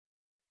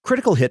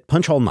Critical hit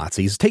Punch All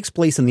Nazis takes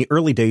place in the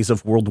early days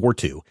of World War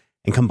II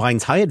and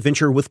combines high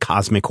adventure with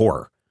cosmic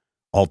horror.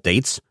 All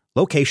dates,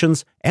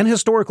 locations, and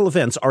historical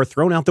events are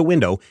thrown out the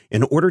window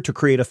in order to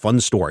create a fun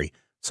story,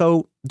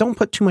 so don't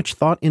put too much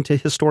thought into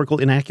historical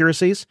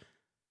inaccuracies.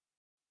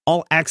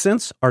 All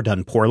accents are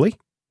done poorly,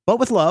 but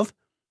with love,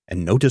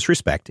 and no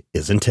disrespect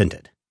is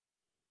intended.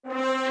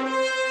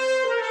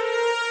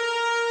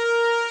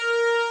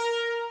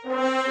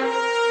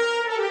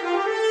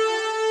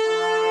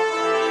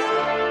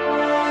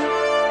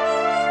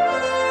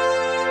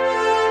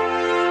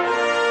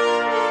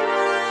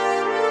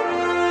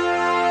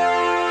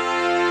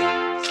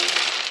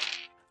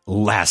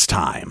 Last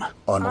time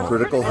on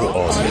Critical Hit.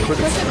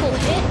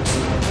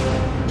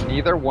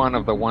 Neither one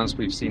of the ones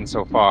we've seen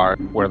so far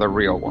were the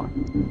real one.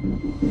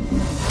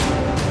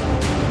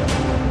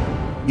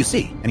 You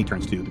see, and he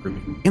turns to the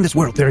group. In this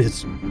world, there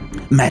is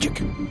magic.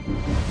 You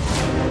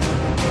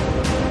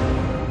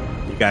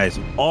guys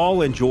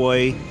all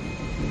enjoy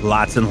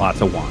lots and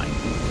lots of wine.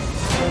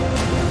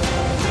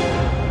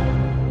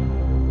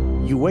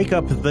 You wake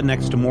up the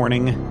next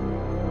morning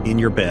in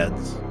your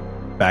beds,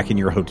 back in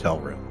your hotel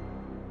room.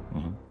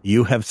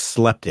 You have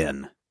slept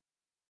in.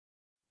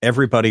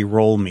 Everybody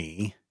roll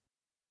me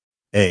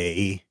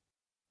a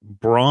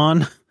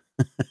brawn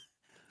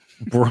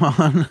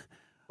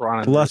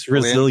plus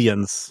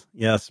resilience.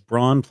 Yes,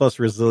 brawn plus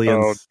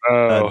resilience.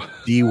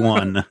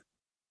 D1.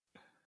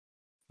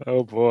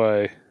 Oh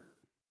boy.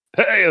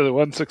 Hey,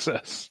 one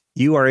success.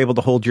 You are able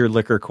to hold your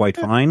liquor quite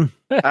fine.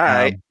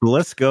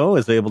 Blisco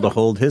is able to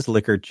hold his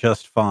liquor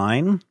just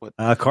fine.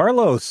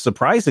 Carlos,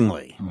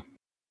 surprisingly,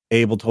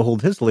 able to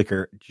hold his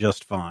liquor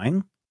just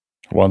fine.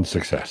 One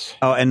success.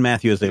 Oh, and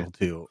Matthew is able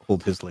to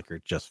hold his liquor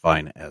just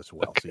fine as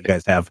well. Okay. So you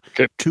guys have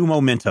two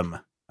momentum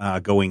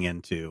going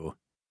into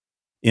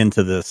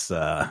this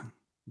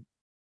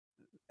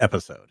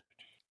episode.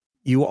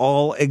 You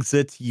all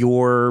exit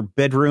your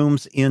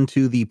bedrooms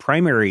into the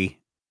primary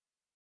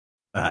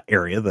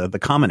area, the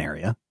common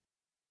area,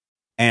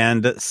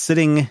 and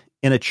sitting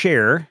in a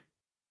chair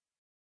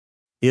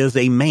is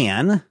a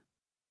man,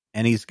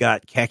 and he's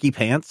got khaki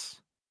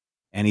pants,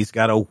 and he's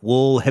got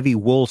a heavy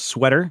wool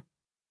sweater.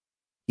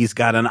 He's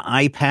got an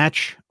eye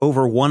patch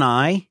over one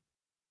eye,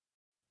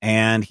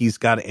 and he's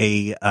got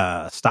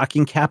a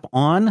stocking cap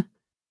on,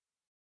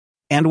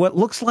 and what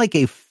looks like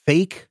a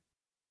fake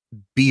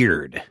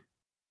beard.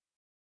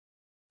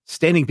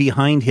 Standing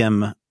behind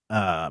him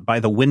by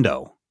the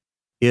window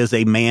is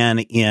a man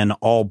in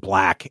all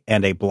black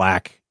and a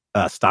black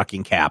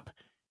stocking cap.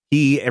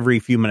 He, every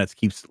few minutes,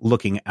 keeps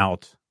looking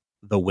out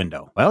the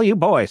window. Well, you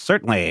boys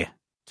certainly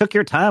took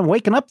your time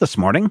waking up this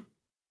morning.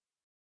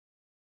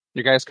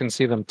 You guys can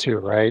see them too,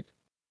 right?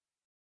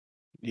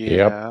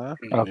 Yeah.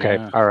 Yep. Okay.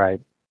 Yeah. All right.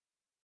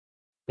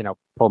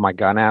 Pull my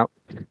gun out.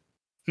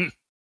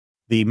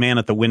 The man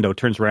at the window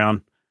turns around.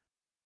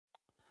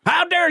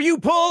 How dare you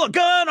pull a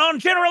gun on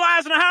General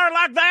Eisenhower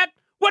like that?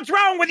 What's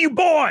wrong with you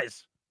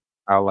boys?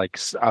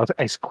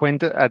 I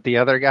squint at the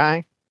other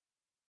guy.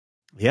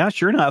 Yeah,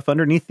 sure enough,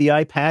 underneath the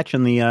eye patch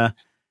and the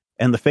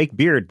fake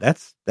beard,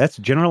 that's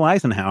General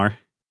Eisenhower.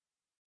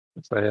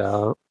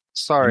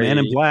 Sorry. The man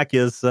in black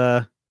is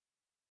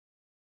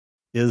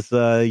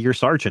your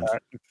sergeant.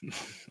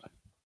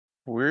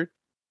 Weird.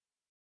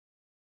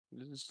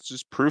 It's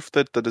just proof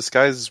that the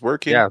disguise is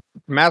working. Yeah,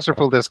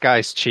 masterful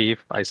disguise,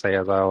 Chief. I say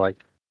as I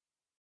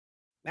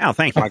Now,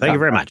 thank you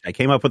very much. I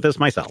came up with this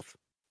myself.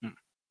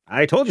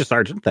 I told you,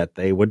 Sergeant, that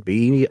they would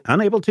be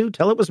unable to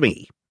tell it was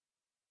me.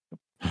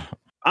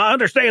 I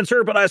understand,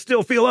 sir, but I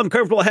still feel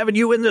uncomfortable having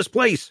you in this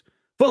place,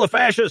 full of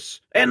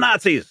fascists and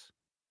Nazis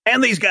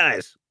and these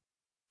guys.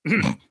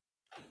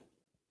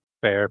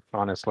 Fair,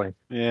 honestly.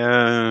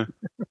 Yeah.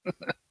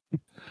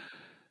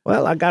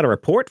 Well, I got a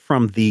report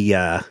from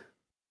the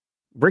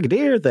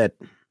brigadier that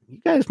you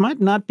guys might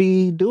not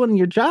be doing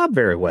your job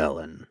very well,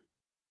 and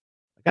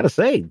I gotta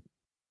say,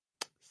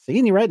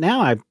 seeing you right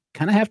now, I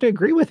kind of have to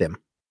agree with him.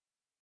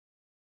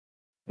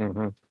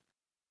 Mm-hmm.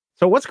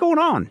 So what's going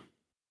on?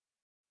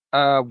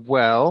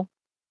 Well,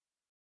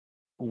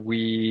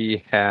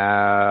 we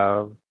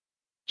have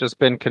just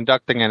been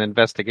conducting an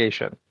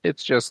investigation.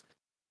 It's just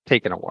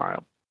taken a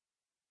while.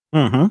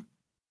 Mm-hmm.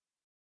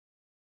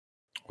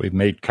 We've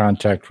made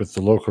contact with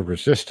the local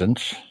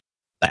resistance.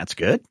 That's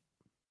good.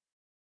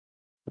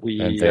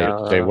 And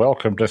they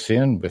welcomed us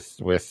in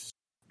with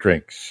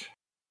drinks.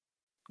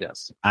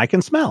 Yes. I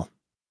can smell.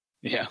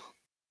 Yeah.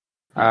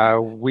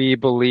 We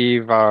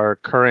believe our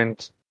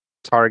current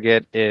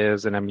target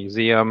is in a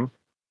museum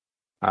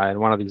in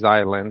one of these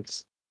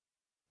islands.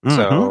 Mm-hmm.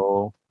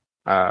 So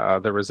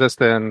the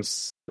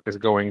resistance is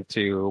going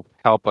to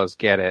help us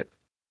get it.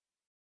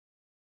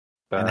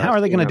 And how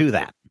are they going to do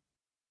that?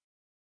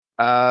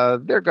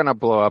 They're going to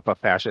blow up a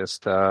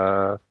fascist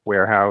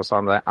warehouse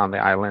on the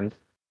island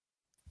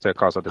to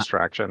cause a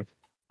distraction.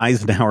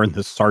 Eisenhower and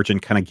the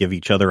sergeant kind of give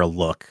each other a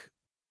look,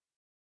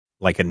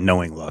 like a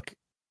knowing look.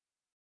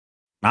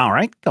 All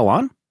right, go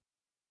on.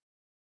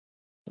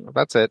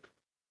 That's it.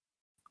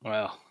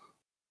 Well,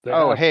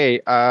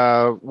 Hey,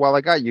 while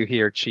I got you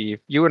here, Chief,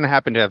 you wouldn't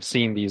happen to have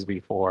seen these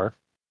before,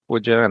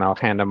 would you? And I'll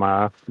hand him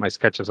my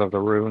sketches of the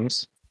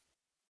runes.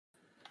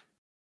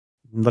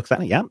 Looks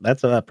at it. Yeah,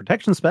 that's a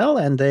protection spell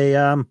and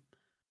a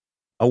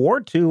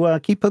ward to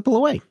keep people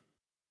away.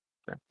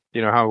 Okay.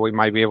 You know how we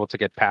might be able to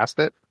get past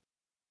it?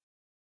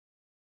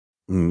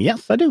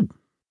 Yes, I do.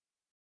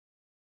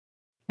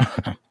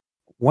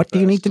 What do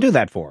you need to do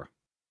that for?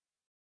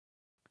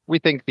 We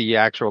think the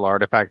actual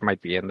artifact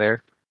might be in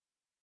there.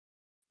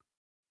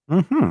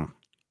 Mm-hmm.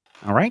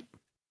 All right.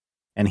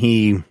 And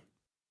he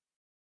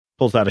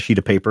pulls out a sheet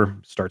of paper,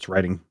 starts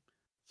writing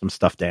some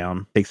stuff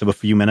down. Takes him a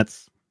few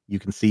minutes. You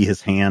can see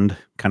his hand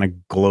kind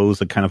of glows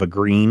a kind of a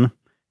green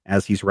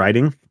as he's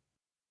writing.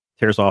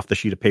 Tears off the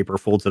sheet of paper,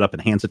 folds it up,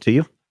 and hands it to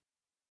you.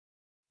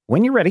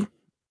 When you're ready,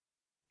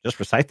 just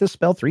recite this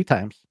spell 3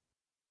 times.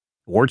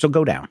 Wards will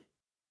go down.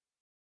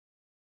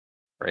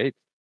 Great.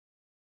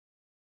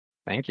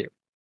 Thank you.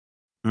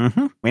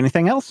 Mm-hmm.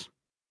 Anything else?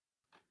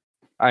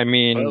 I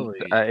mean,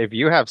 if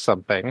you have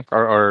something,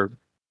 or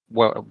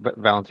well,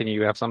 Valentini,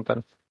 you have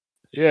something?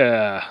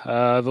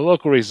 Yeah, the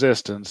local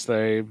resistance,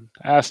 they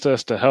asked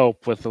us to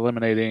help with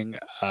eliminating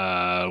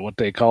what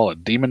they call a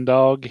demon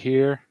dog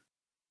here.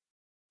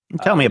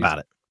 Tell me about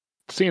it.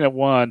 Seen it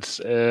once.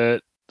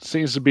 It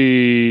seems to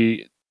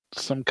be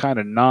some kind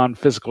of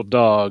non-physical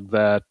dog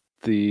that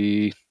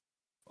the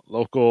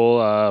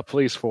local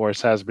police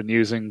force has been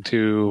using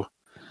to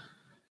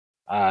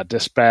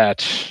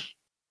dispatch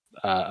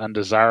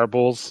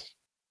undesirables.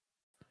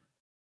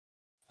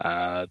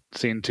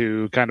 Seemed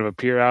to kind of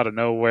appear out of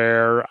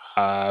nowhere.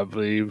 I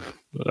believe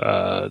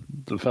the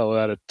fellow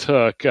that it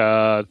took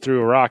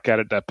threw a rock at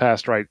it that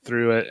passed right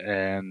through it,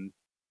 and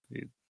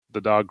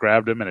the dog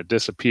grabbed him and it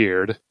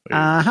disappeared.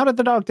 How did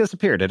the dog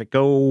disappear? Did it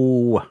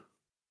go?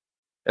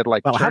 It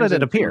how did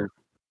it appear?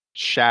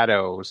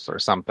 Shadows or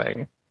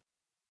something,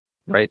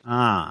 right?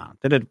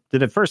 Did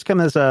it first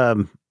come as a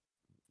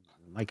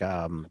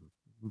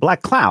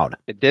black cloud?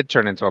 It did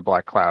turn into a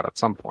black cloud at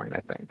some point,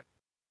 I think.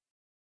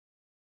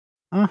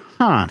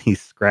 He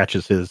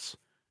scratches his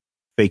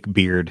fake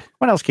beard.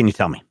 What else can you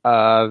tell me?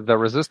 The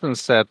resistance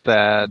said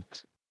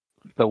that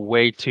the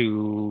way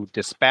to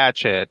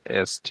dispatch it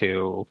is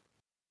to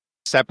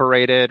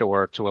separate it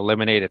or to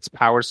eliminate its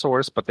power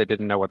source, but they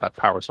didn't know what that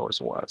power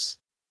source was.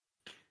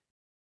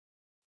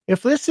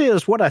 If this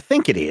is what I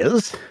think it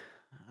is,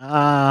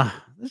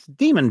 this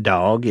demon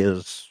dog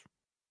is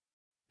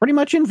pretty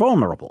much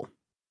invulnerable.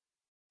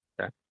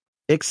 Okay.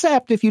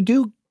 Except if you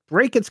do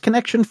break its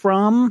connection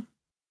from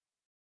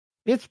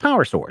its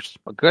power source.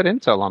 Well, good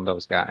intel on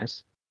those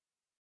guys.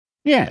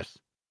 Yes.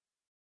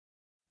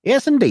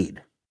 Yes,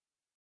 indeed.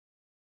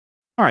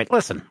 All right,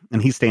 listen.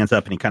 And he stands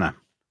up and he kind of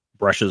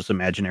brushes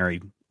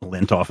imaginary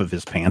lint off of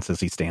his pants as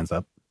he stands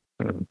up.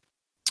 Mm-hmm.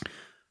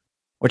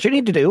 What you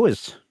need to do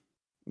is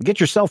get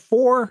yourself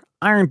 4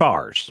 iron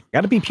bars.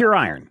 Got to be pure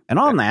iron. And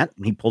on that,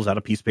 he pulls out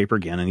a piece of paper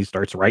again and he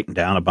starts writing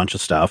down a bunch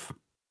of stuff.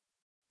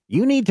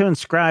 You need to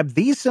inscribe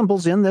these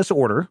symbols in this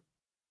order,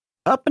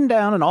 up and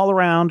down and all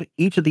around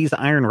each of these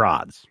iron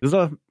rods.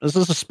 This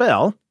is a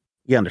spell,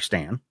 you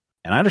understand.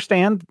 And I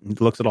understand, he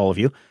looks at all of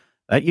you,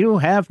 that you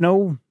have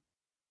no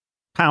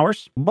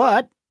powers,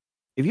 but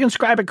if you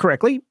inscribe it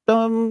correctly,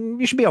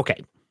 you should be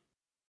okay.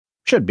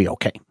 Should be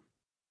okay.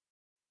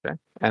 Okay.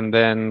 And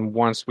then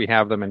once we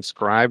have them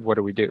inscribed, what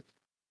do we do?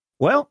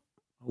 Well,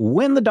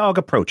 when the dog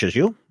approaches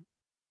you,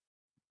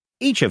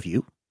 each of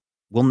you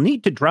will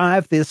need to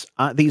drive these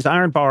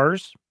iron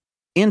bars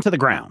into the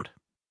ground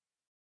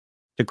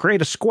to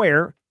create a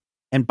square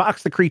and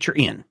box the creature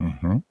in.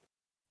 Mm-hmm.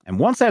 And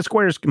once that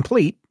square is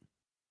complete,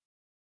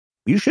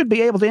 you should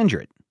be able to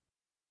injure it.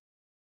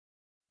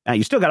 Now,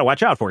 you still got to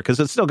watch out for it because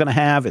it's still going to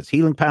have its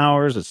healing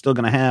powers. It's still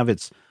going to have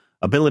its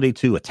ability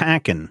to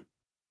attack and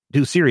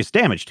do serious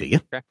damage to you.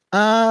 Okay.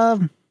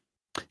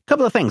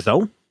 Couple of things,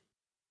 though.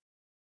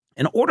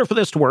 In order for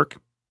this to work,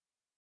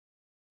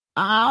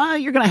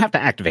 you're going to have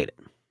to activate it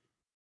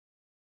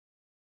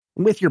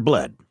with your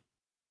blood.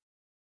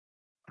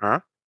 Huh?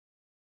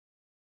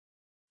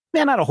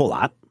 Yeah, not a whole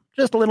lot.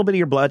 Just a little bit of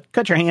your blood.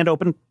 Cut your hand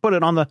open, put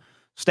it on the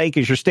stake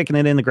as you're sticking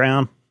it in the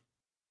ground.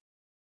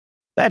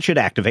 That should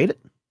activate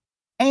it.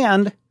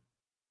 And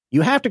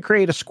you have to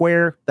create a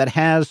square that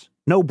has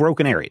no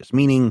broken areas,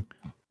 meaning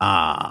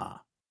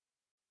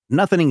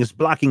nothing is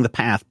blocking the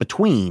path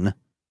between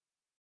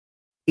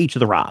each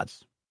of the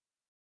rods.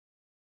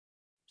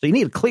 So you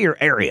need a clear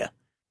area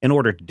in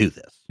order to do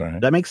this. Right.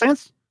 Does that make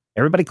sense?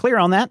 Everybody clear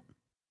on that?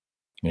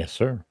 Yes,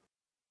 sir.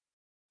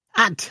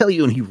 I tell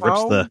you, and he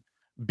rips the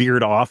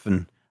beard off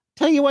and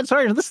tell you what,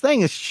 Sergeant, this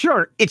thing is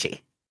sure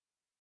itchy.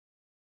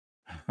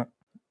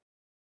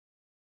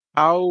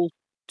 How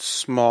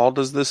small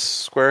does this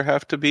square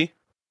have to be?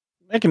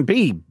 It can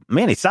be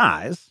any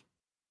size.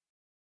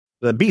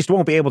 The beast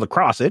won't be able to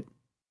cross it.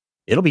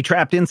 It'll be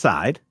trapped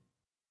inside.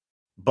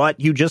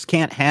 But you just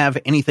can't have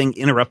anything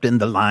interrupting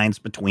the lines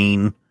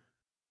between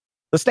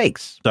the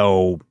stakes.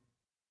 So,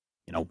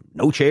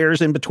 no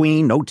chairs in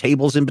between, no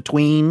tables in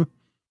between.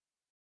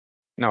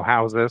 No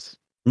houses.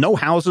 No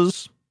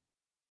houses.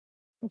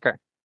 Okay.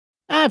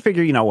 I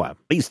figure, at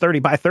least 30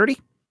 by 30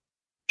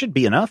 should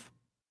be enough.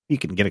 You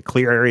can get a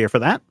clear area for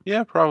that.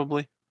 Yeah,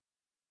 probably.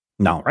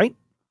 No, right?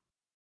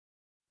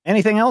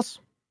 Anything else?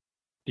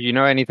 Do you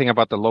know anything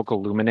about the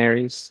local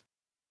luminaries?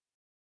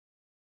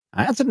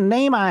 That's a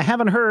name I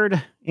haven't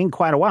heard in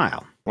quite a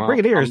while. The Well,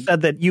 Brigadier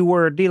said that you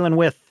were dealing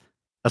with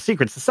a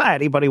secret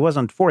society, but he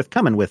wasn't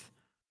forthcoming with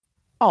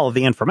all of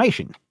the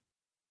information.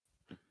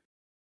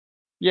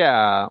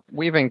 Yeah,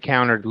 we've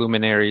encountered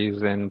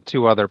luminaries in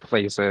 2 other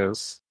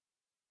places,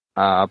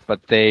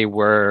 but they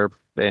were,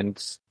 in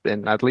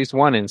at least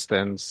one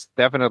instance,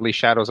 definitely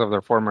shadows of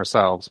their former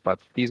selves, but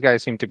these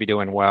guys seem to be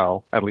doing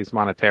well, at least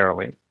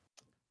monetarily.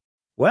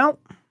 Well,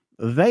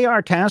 they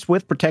are tasked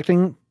with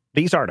protecting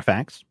these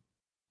artifacts,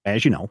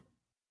 as you know.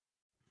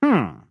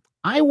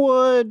 I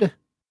would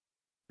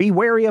be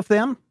wary of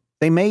them.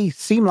 They may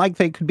seem like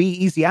they could be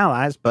easy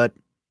allies, but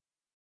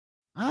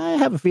I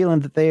have a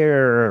feeling that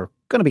they're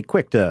going to be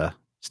quick to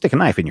stick a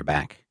knife in your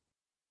back.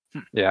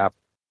 Yeah.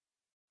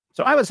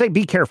 So I would say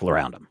be careful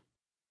around them.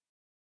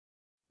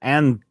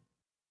 And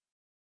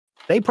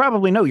they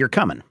probably know you're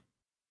coming.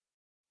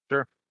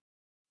 Sure.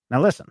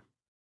 Now listen,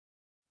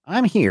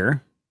 I'm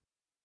here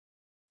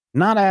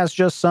not as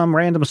just some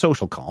random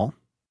social call,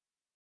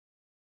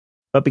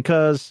 but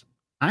because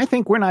I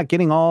think we're not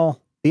getting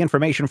all the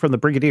information from the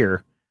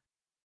Brigadier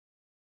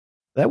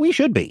that we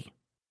should be.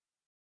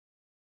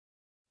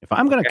 If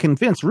I'm going to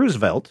convince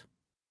Roosevelt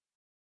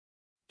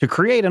to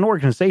create an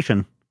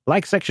organization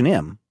like Section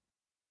M,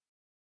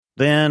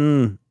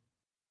 then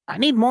I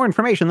need more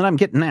information than I'm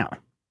getting now.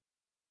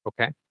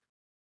 Okay.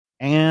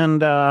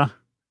 And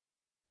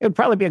it would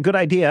probably be a good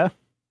idea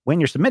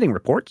when you're submitting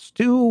reports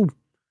to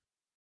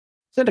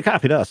send a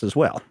copy to us as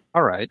well.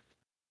 All right.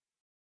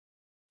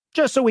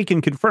 Just so we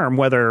can confirm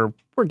whether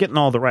we're getting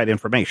all the right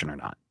information or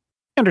not.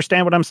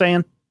 Understand what I'm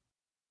saying?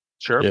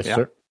 Sure. Yes,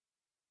 sir.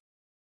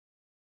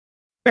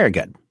 Very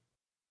good.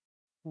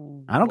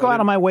 I don't go out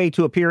of my way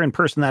to appear in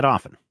person that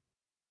often.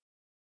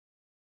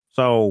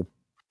 So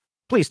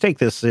please take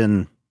this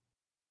in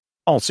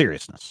all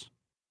seriousness.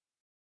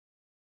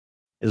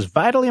 It is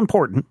vitally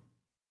important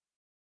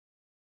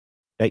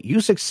that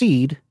you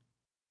succeed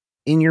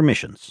in your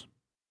missions.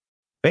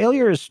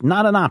 Failure is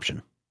not an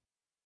option.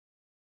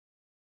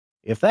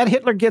 If that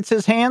Hitler gets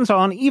his hands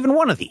on even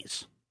one of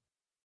these,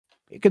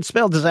 it could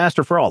spell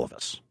disaster for all of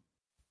us.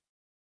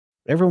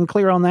 Everyone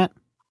clear on that?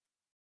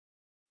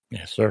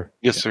 Yes, sir.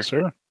 Yes,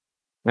 sir.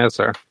 Yes,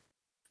 sir.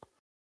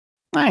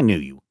 I knew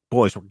you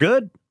boys were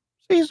good.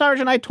 See,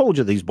 Sergeant, I told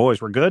you these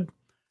boys were good.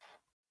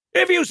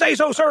 If you say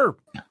so, sir.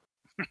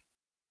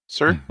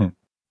 Sir?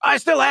 I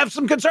still have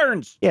some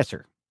concerns. Yes,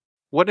 sir.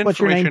 What What's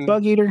your information? name,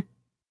 Bug Eater?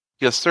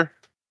 Yes, sir.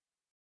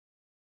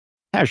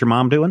 How's your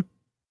mom doing?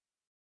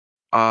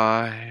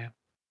 I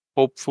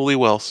hopefully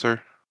well,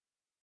 sir.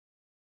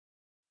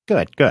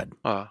 Good, good.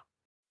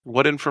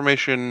 What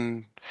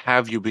information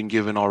have you been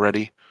given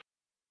already?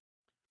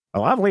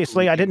 Well,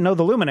 obviously, I didn't know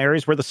the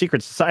Luminaries were the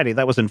secret society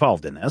that was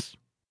involved in this.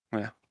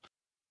 Yeah.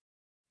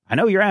 I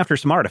know you're after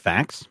some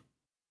artifacts,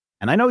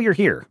 and I know you're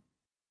here.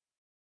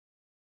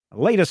 The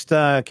latest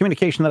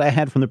communication that I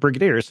had from the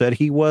Brigadier said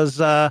he was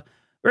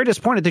very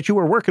disappointed that you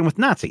were working with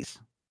Nazis,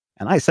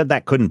 and I said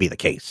that couldn't be the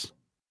case.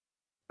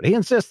 But he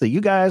insists that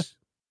you guys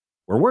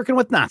were working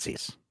with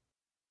Nazis,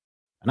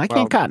 and I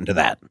can't cotton to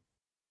that.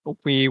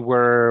 We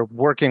were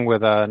working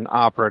with an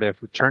operative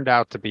who turned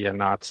out to be a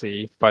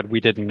Nazi, but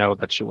we didn't know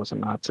that she was a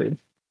Nazi.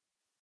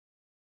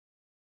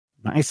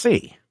 I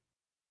see.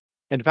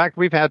 In fact,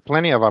 we've had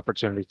plenty of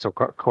opportunities to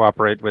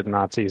cooperate with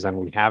Nazis, and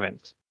we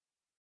haven't.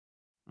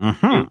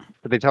 Mm-hmm.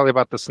 Did they tell you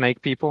about the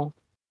snake people?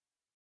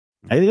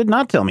 They did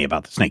not tell me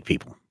about the snake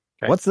people.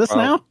 Okay. What's this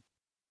now?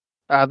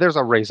 There's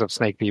a race of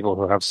snake people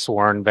who have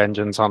sworn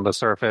vengeance on the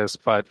surface,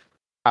 but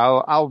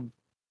I'll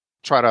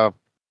try to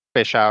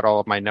fish out all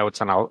of my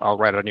notes and I'll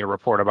write a new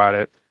report about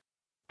it.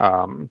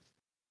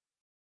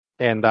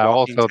 And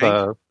also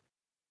the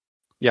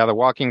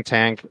walking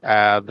tank.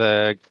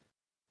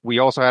 We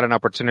also had an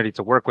opportunity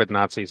to work with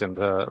Nazis in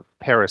the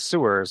Paris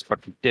sewers,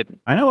 but we didn't.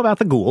 I know about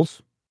the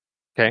ghouls.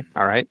 Okay,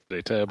 all right.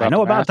 They tell you about I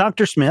know about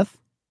Dr. Smith.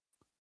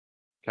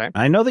 Okay.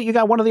 I know that you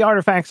got one of the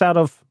artifacts out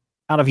of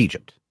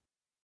Egypt.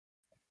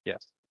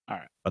 Yes. All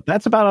right. But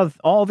that's about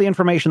all the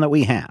information that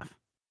we have.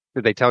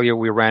 Did they tell you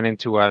we ran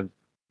into a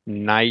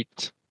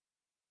night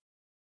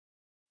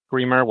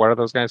screamer? What are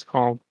those guys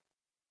called?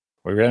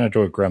 We ran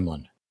into a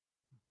gremlin.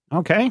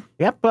 Okay.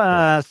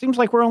 Yep. Seems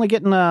like we're only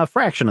getting a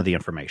fraction of the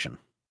information.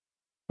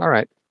 All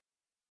right.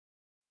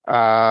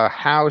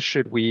 How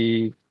should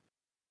we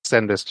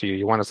send this to you?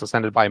 You want us to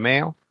send it by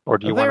mail, or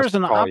do you want us There's to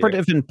an call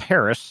operative in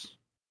Paris.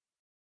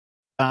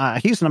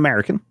 He's an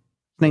American.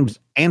 His name's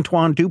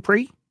Antoine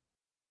Dupree.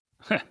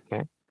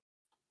 Okay.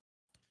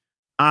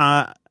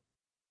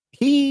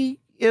 He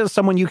is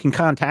someone you can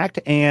contact,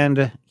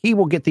 and he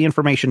will get the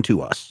information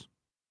to us.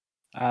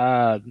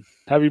 Have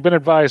you been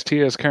advised he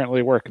is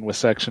currently working with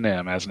Section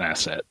M as an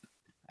asset?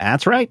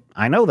 That's right.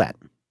 I know that.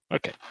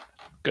 Okay.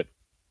 Good.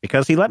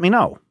 Because he let me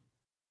know.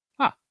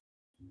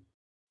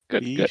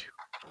 Good.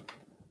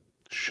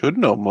 should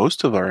know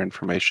most of our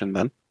information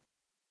then.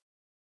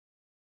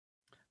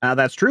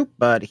 That's true,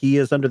 but he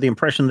is under the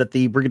impression that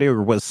the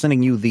Brigadier was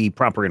sending you the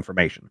proper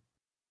information.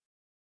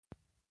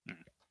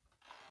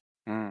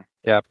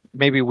 Yeah,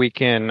 maybe we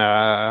can,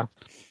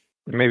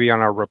 maybe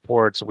on our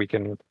reports, we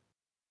can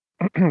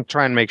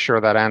try and make sure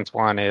that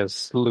Antoine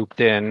is looped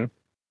in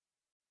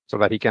so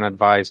that he can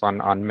advise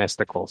on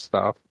mystical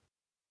stuff.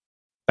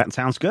 That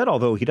sounds good,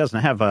 although he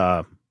doesn't have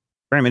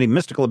very many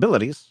mystical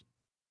abilities.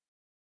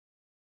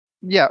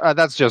 Yeah,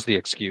 that's just the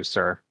excuse,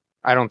 sir.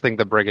 I don't think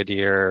the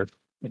Brigadier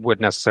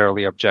would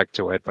necessarily object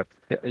to it, but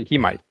he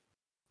might.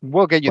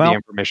 We'll get you the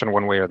information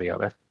one way or the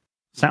other.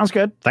 Sounds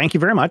good. Thank you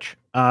very much.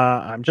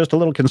 I'm just a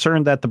little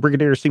concerned that the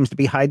Brigadier seems to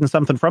be hiding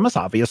something from us.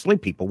 Obviously,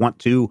 people want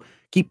to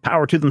keep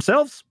power to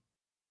themselves.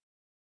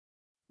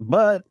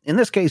 But in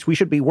this case, we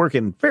should be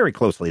working very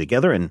closely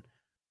together and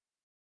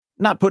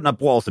not putting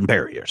up walls and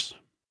barriers.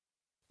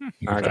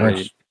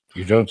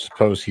 You don't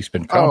suppose he's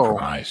been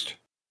compromised?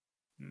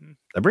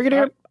 The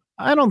Brigadier?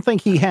 I don't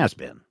think he has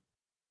been.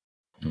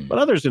 But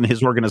others in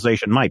his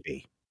organization might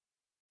be.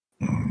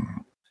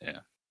 Yeah.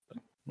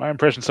 My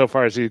impression so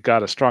far is he's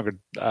got a stronger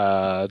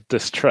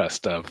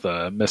distrust of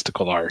the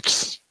mystical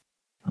arts.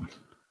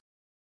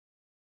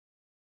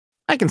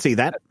 I can see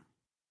that.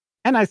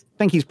 And I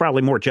think he's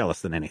probably more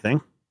jealous than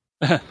anything.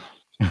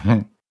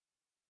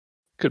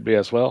 Could be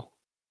as well.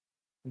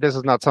 This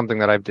is not something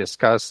that I've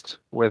discussed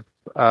with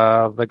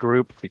the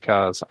group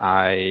because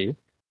I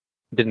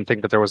didn't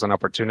think that there was an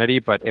opportunity,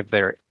 but if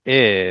there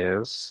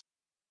is,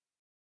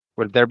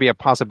 would there be a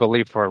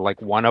possibility for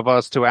like one of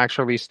us to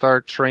actually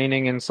start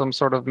training in some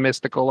sort of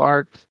mystical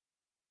art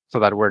so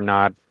that we're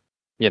not,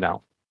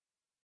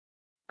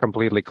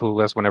 completely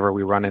clueless whenever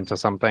we run into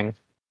something?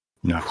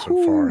 Not so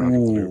far out of the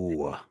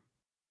loop.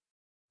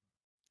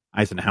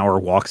 Eisenhower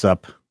walks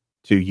up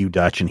to you,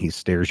 Dutch, and he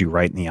stares you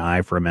right in the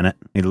eye for a minute.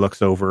 He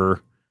looks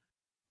over,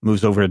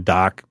 moves over to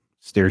Doc,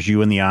 stares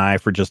you in the eye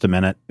for just a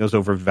minute, goes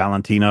over to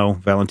Valentino.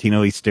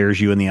 Valentino, he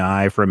stares you in the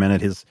eye for a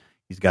minute. He's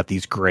got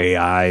these gray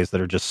eyes that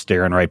are just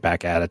staring right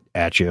back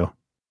at you.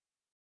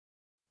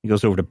 He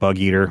goes over to Bug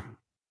Eater,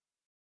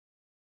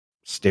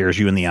 stares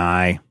you in the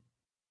eye,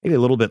 maybe a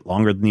little bit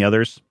longer than the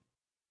others.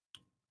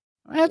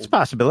 That's a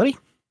possibility.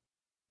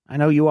 I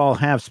know you all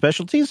have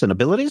specialties and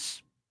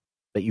abilities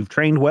that you've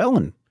trained well,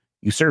 and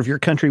you serve your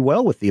country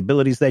well with the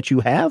abilities that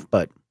you have,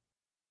 but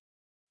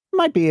you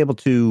might be able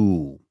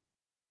to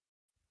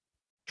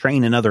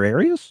train in other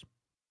areas.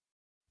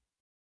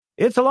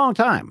 It's a long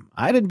time.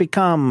 I didn't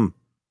become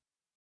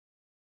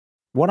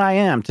what I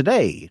am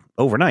today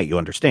overnight, you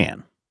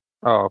understand.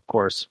 Oh, of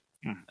course.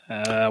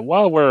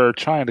 While we're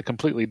trying to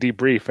completely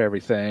debrief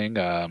everything,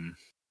 and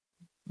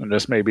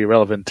this may be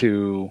relevant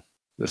to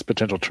this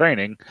potential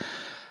training,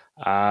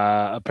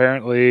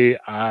 apparently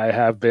I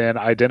have been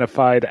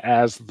identified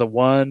as the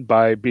one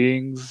by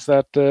beings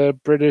that the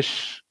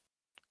British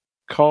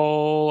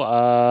call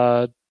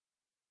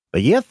the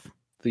Yith?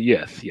 The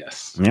Yith,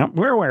 yes. Yep,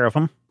 we're aware of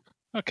them.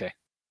 Okay.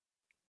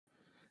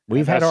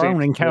 We've had our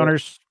own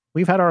encounters.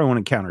 We've had our own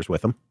encounters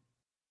with them.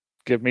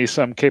 Give me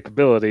some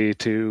capability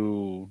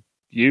to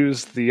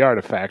use the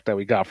artifact that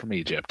we got from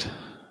Egypt.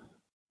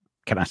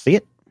 Can I see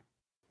it?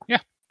 Yeah.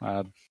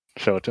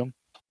 Show it to him.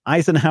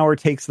 Eisenhower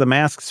takes the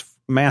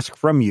mask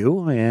from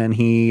you, and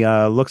he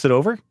looks it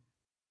over.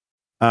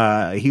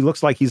 He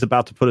looks like he's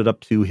about to put it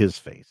up to his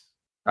face.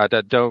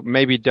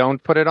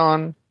 Don't put it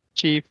on,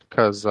 Chief,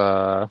 because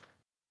the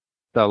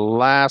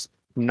last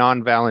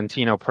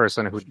non-Valentino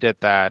person who did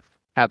that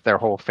had their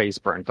whole face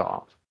burnt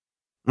off.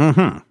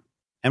 Mm-hmm.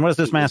 And what does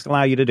this mask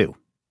allow you to do?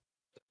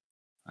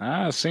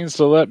 It seems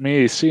to let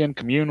me see and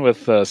commune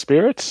with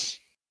spirits.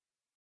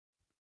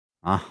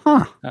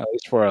 Uh-huh. At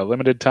least for a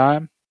limited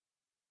time.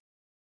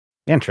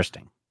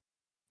 Interesting.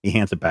 He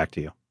hands it back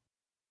to you.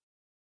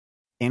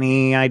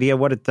 Any idea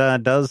what it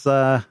does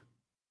to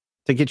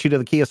get you to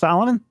the Key of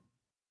Solomon?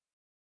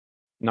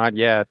 Not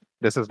yet.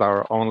 This is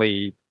our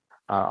only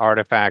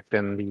artifact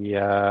in the,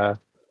 out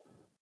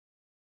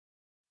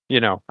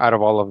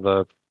of all of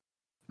the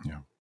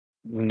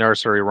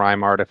nursery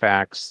rhyme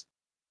artifacts.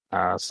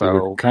 So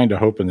we're kind of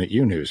hoping that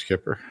you knew,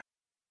 Skipper.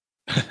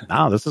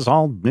 No, this is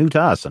all new to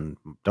us, and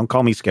don't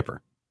call me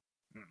Skipper.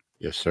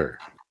 Yes, sir.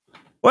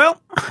 Well,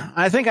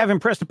 I think I've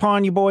impressed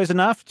upon you boys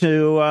enough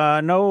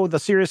to know the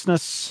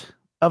seriousness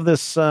of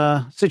this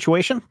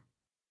situation.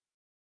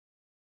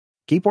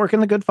 Keep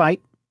working the good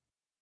fight.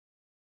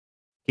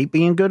 Keep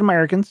being good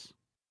Americans.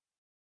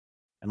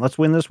 And let's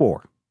win this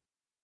war.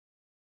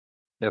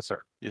 Yes,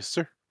 sir. Yes,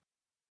 sir.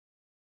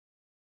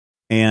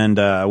 And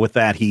with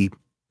that, he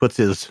puts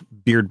his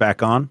beard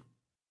back on.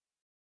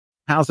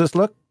 How's this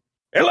look?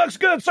 It looks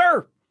good,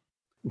 sir.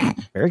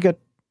 Very good.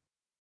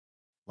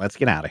 Let's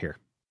get out of here.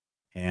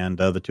 And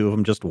the two of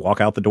them just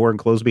walk out the door and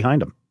close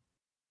behind them.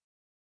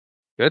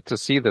 Good to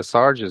see the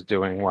Sarge is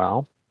doing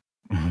well.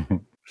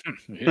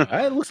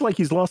 It looks like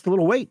he's lost a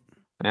little weight.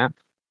 Yeah.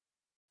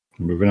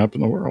 Moving up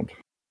in the world.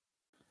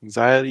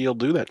 Anxiety will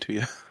do that to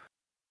you.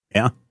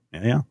 Yeah.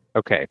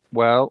 Okay.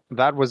 Well,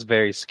 that was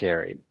very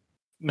scary.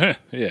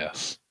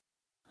 Yes.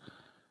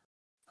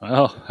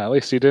 Well, at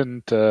least he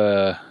didn't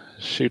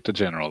shoot the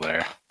general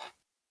there.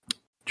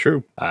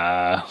 True.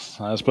 I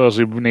suppose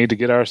we need to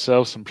get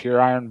ourselves some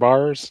pure iron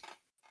bars.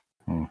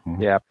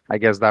 Mm-hmm. Yeah, I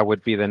guess that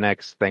would be the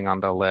next thing on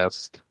the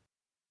list.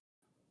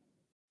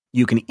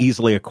 You can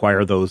easily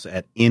acquire those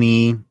at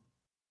any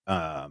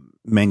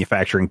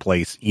manufacturing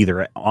place,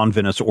 either on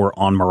Venice or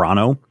on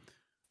Murano,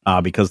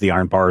 because the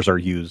iron bars are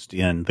used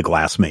in the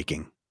glass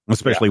making,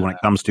 especially when it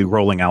comes to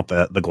rolling out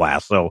the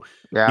glass. So,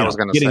 Yeah, I was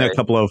going to getting say.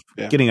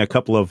 getting a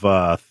couple of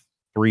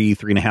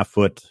 3.5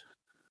 foot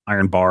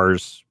iron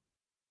bars,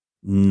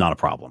 not a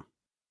problem.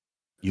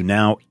 You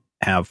now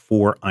have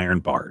 4 iron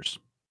bars.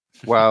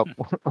 Well,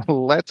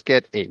 let's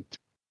get 8.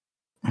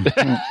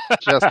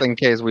 Just in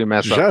case we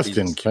mess up. Just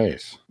in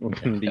case.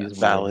 These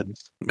Valid.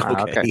 ones.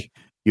 Okay.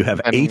 You have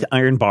And- 8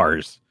 iron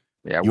bars.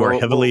 Yeah, You are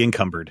heavily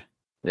encumbered.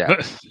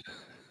 Yeah,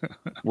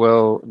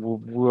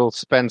 we'll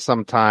spend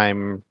some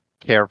time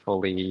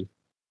carefully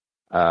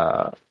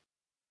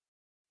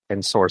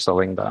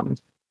ensorceling them.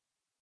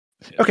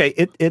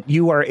 Okay,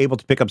 you are able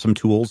to pick up some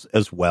tools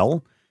as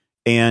well,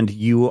 and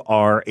you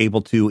are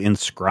able to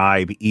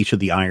inscribe each of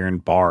the iron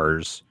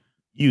bars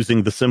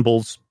using the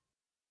symbols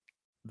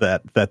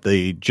that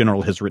the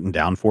general has written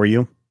down for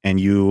you, and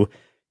you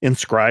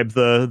inscribe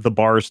the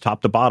bars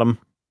top to bottom.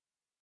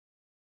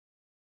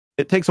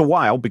 It takes a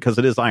while because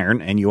it is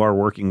iron, and you are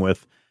working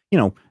with,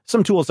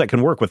 some tools that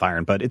can work with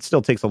iron, but it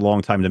still takes a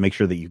long time to make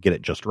sure that you get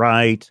it just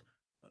right,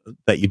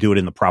 that you do it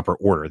in the proper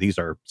order. These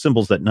are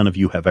symbols that none of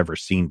you have ever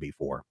seen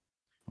before.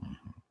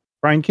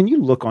 Brian, can you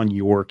look on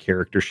your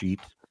character sheet?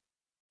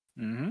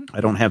 Mm-hmm.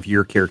 I don't have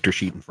your character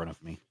sheet in front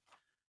of me.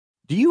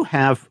 Do you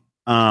have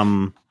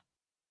an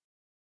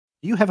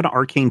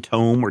arcane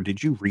tome, or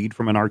did you read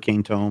from an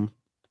arcane tome?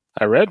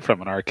 I read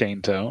from an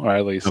arcane tome, or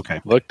at least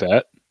Okay. looked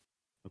at.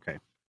 Okay.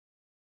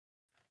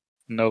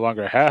 No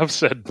longer have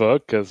said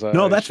book because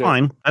No, that's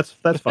fine. That's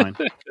fine.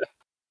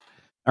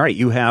 All right,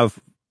 you have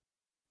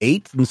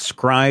 8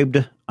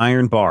 inscribed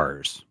iron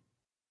bars.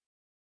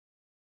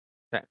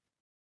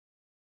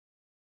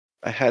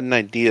 I had an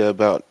idea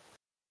about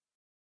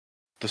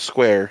the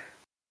square.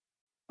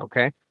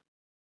 Okay.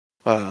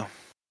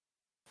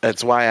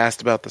 That's why I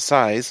asked about the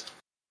size.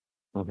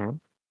 Mm-hmm.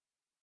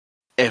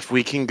 If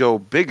we can go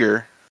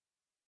bigger,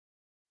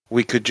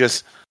 we could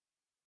just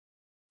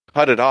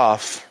cut it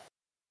off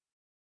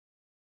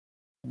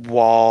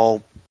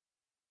while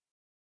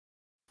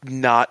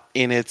not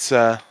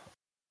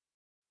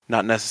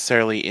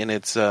necessarily in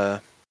its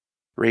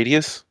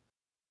radius.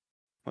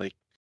 Like,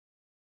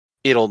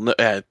 it'll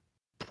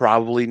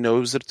probably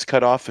knows that it's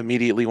cut off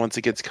immediately once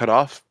it gets cut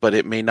off, but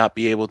it may not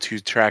be able to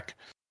track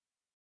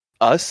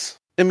us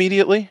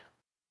immediately.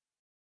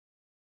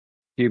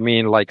 You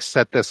mean like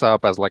set this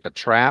up as like a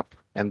trap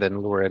and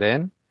then lure it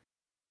in?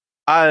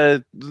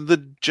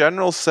 The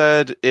general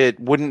said it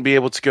wouldn't be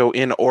able to go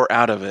in or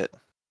out of it.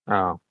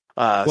 Oh.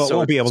 Well,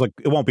 So it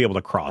won't be able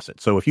to cross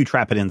it. So if you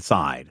trap it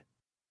inside,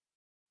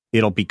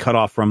 it'll be cut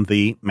off from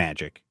the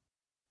magic,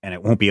 and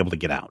it won't be able to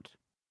get out.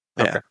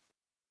 Yeah.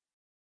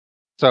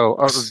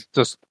 So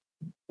just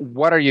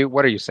what are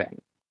you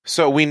saying?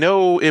 So we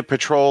know it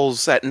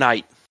patrols at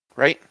night,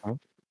 right?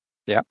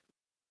 Yeah.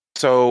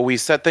 So we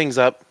set things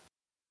up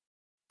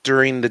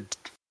during the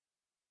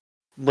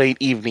late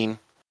evening.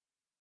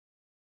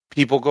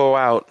 People go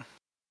out.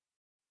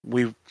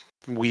 We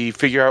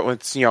figure out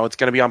it's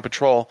going to be on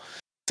patrol.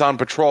 It's on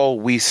patrol.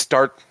 We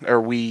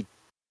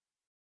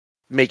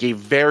make a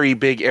very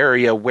big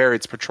area where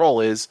its patrol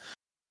is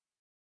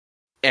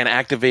and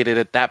activate it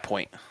at that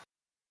point.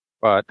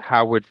 But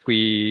how would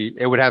we?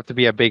 It would have to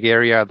be a big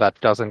area that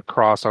doesn't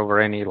cross over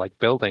any like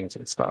buildings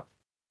and stuff.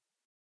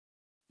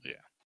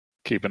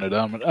 Keeping it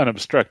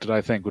unobstructed,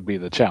 I think, would be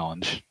the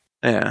challenge.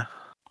 Yeah.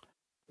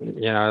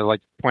 Like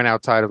point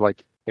outside of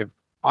like if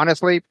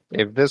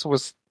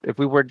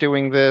we were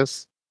doing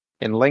this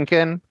in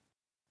Lincoln,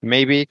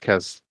 maybe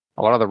because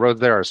a lot of the roads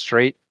there are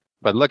straight.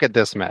 But look at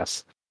this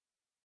mess.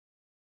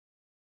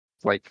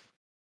 Like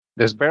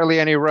there's barely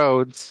any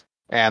roads,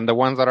 and the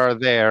ones that are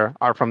there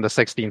are from the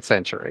 16th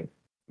century.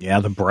 Yeah,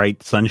 the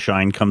bright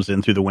sunshine comes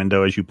in through the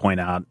window, as you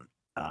point out.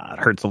 It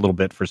hurts a little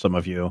bit for some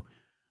of you.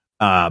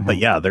 But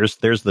yeah, there's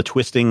the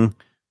twisting.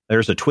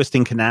 There's a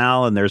twisting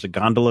canal, and there's a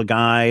gondola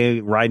guy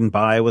riding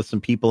by with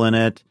some people in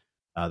it.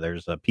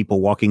 There's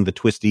people walking the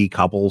twisty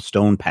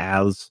cobblestone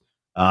paths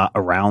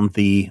around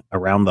the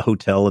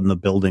hotel and the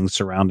buildings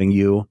surrounding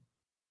you.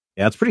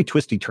 Yeah, it's pretty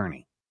twisty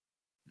turny.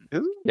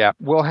 Yeah,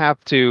 we'll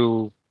have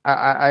to.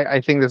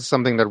 I think this is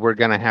something that we're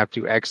going to have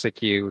to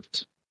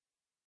execute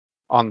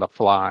on the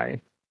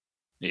fly.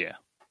 Yeah.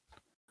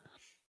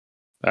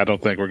 I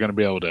don't think we're going to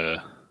be able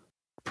to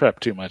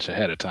prep too much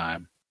ahead of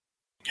time.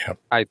 Yep.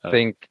 I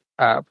think,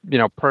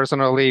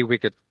 personally, we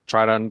could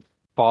try to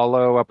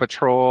follow a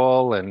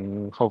patrol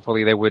and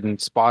hopefully they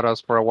wouldn't spot us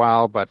for a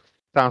while, but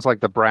sounds like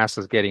the brass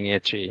is getting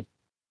itchy.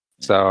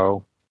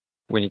 So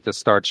we need to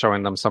start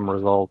showing them some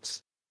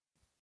results.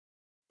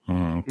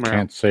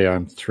 Can't say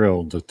I'm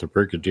thrilled that the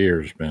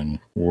Brigadier's been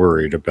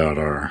worried about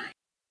our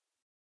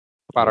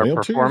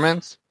loyalties?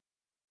 Performance?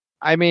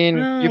 I mean,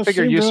 you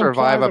figure seem you to imply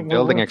survive a that we're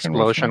building working with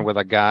explosion them. with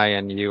a guy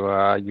and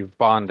you've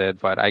bonded,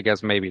 but I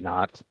guess maybe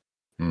not.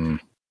 Hmm.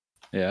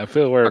 Yeah, I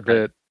feel we're a Okay.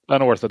 bit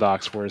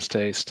unorthodox for his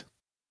taste.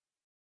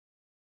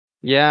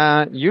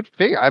 Yeah, you'd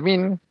figure. I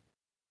mean,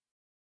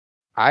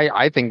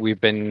 I think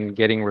we've been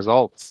getting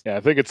results. Yeah,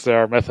 I think it's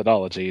our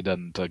methodology he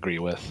doesn't agree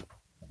with.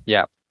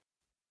 Yeah.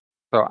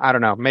 So I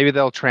don't know. Maybe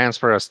they'll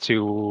transfer us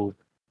to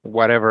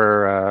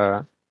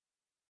whatever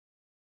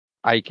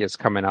Ike is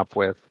coming up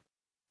with.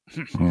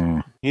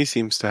 Hmm. He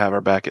seems to have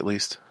our back at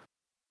least.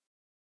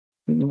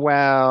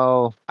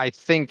 Well, I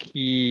think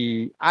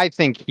he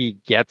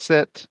gets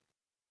it.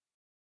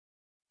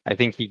 I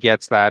think he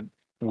gets that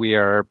we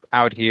are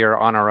out here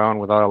on our own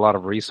without a lot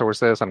of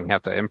resources and we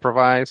have to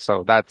improvise.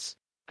 So that's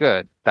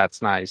good.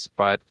 That's nice.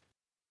 But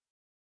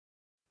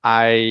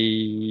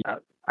I,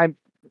 I,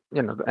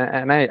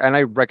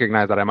 I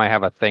recognize that I might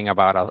have a thing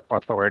about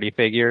authority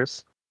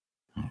figures,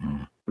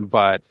 Hmm.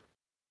 but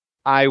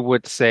I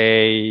would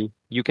say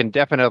you can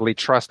definitely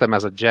trust them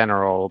as a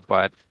general,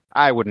 but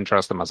I wouldn't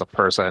trust them as a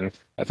person.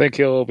 I think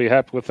he'll be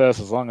happy with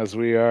us as long as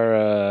we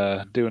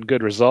are doing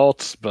good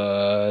results,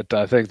 but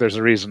I think there's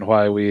a reason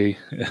why we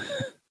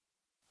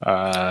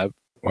Why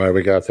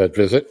we got that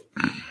visit?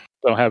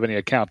 don't have any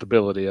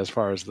accountability as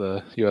far as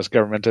the U.S.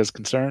 government is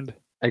concerned.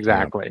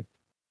 Exactly.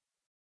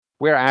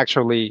 We are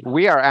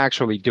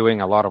actually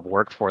doing a lot of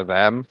work for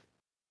them,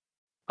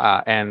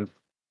 and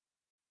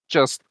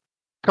just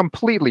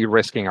completely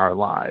risking our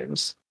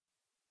lives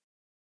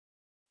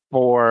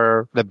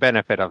for the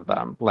benefit of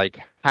them. Like,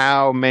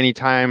 how many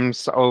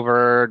times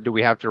over do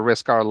we have to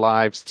risk our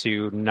lives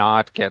to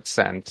not get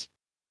sent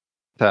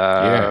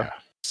to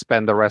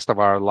spend the rest of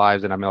our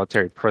lives in a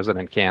military prison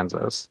in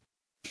Kansas?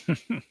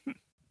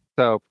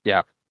 So,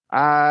 yeah.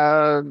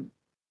 I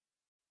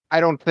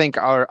don't think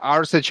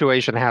our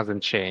situation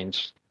hasn't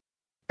changed,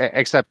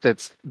 except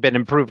it's been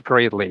improved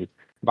greatly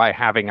by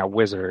having a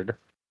wizard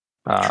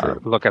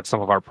look at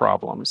some of our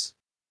problems.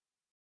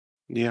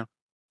 Yeah.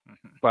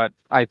 But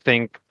I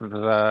think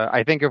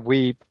if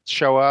we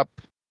show up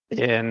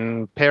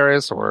in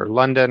Paris or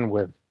London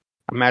with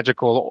a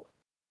magical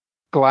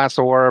glass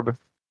orb,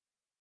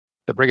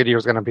 the Brigadier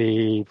is going to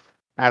be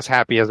as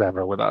happy as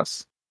ever with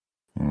us.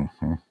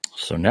 Mm-hmm.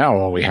 So now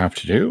all we have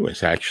to do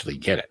is actually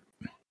get it.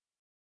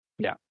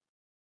 Yeah.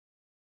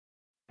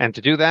 And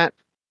to do that,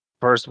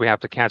 first we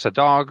have to catch a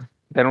dog.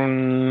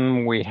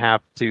 Then we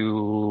have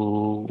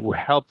to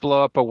help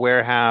blow up a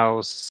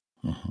warehouse.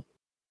 Mm-hmm.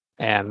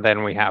 And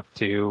then we have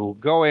to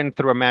go in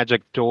through a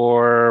magic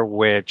door,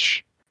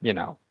 which,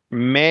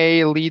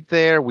 may lead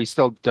there. We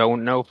still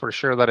don't know for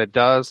sure that it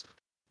does.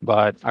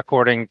 But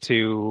according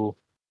to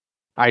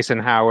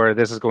Eisenhower,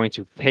 this is going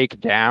to take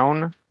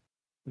down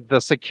the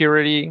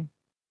security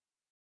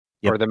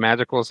or the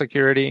magical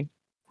security.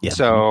 Yep.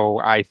 So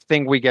I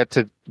think we get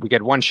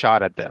one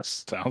shot at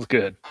this. Sounds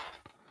good.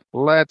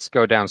 Let's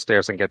go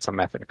downstairs and get some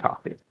meth and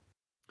coffee.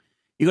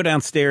 You go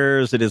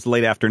downstairs. It is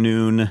late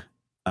afternoon.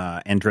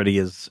 Andretti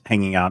is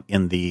hanging out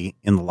in the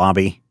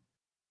lobby,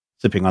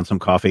 sipping on some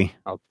coffee.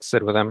 I'll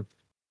sit with him.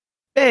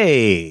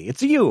 Hey,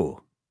 it's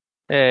you.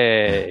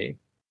 Hey.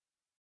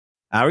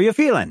 How are you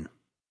feeling?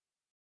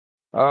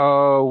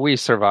 Oh, we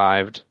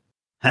survived.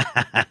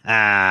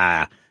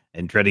 Andretti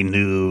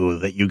knew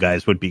that you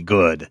guys would be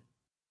good.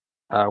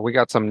 We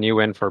got some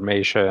new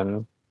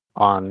information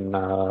on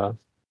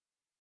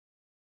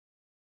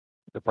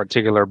the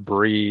particular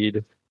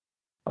breed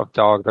of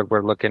dog that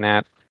we're looking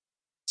at.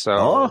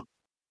 So,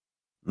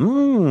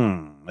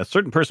 a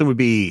certain person would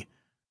be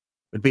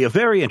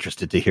very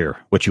interested to hear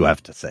what you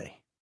have to say.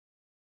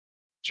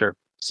 sure.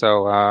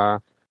 So,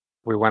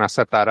 we want to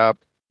set that up.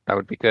 That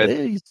would be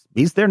good.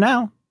 He's there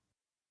now.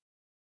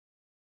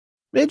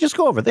 Hey, just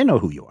go over. They know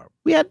who you are.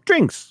 We had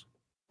drinks.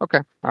 Okay.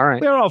 All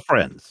right. We're all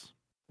friends.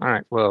 All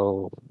right.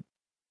 We'll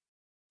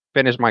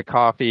finish my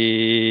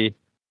coffee.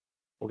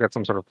 We'll get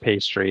some sort of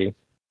pastry.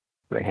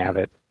 They have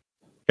it.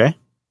 Okay.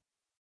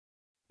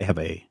 They have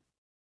a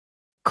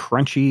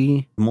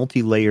crunchy,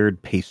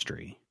 multi-layered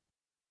pastry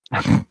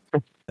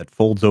that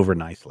folds over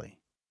nicely.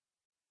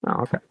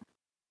 Oh, okay.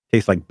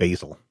 Tastes like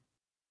basil.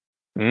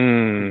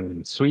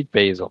 Sweet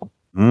basil.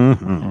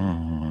 Mm-hmm.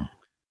 Mm-hmm.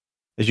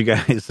 As you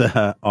guys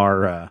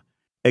are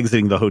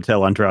exiting the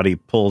hotel,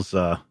 Andrade pulls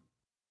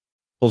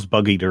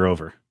Bug Eater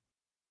over.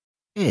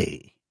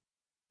 Hey,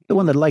 the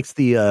one that likes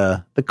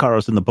the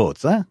cars and the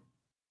boats, huh?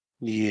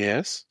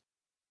 Yes.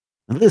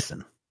 And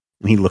listen.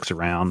 And he looks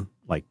around,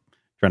 like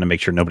trying to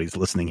make sure nobody's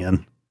listening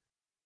in.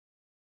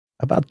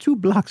 About 2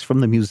 blocks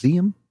from the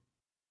museum,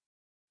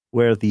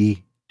 where the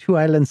 2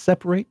 islands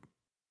separate,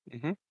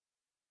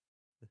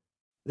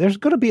 there's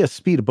going to be a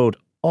speedboat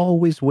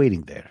always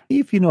waiting there,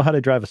 if you know how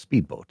to drive a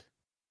speedboat.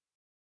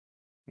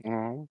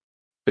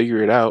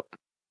 Figure it out.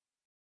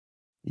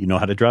 You know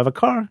how to drive a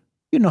car,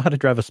 you know how to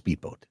drive a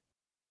speedboat.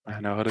 I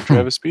know how to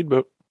drive a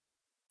speedboat.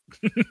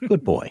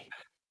 Good boy.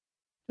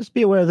 Just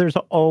be aware there's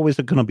always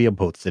going to be a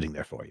boat sitting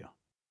there for you.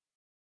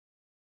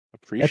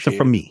 Appreciate That's it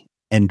from me,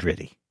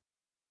 Andretti.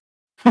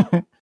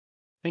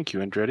 Thank you,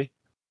 Andretti.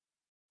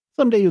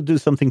 Someday you'll do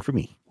something for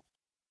me.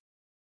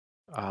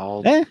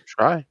 I'll Eh.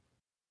 try.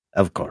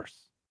 Of course.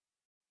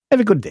 Have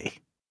a good day.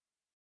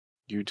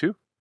 You too.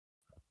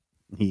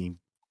 He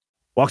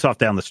walks off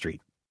down the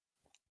street.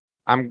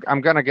 I'm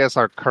gonna guess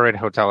our current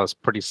hotel is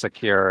pretty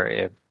secure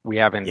if we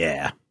haven't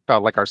Yeah.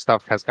 felt like our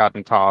stuff has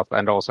gotten tossed,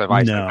 and also if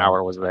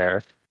Eisenhower was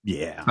there.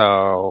 Yeah.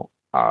 So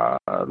I'll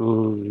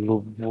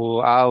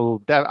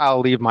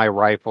leave my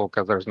rifle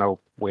because there's no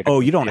way to. Oh,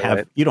 you don't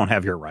conceal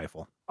have your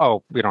rifle.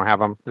 Oh, we don't have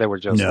them. They were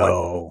just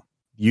No.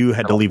 You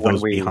had to leave when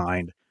those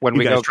behind. When You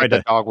we guys go tried get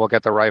the dog, we'll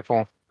get the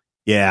rifle.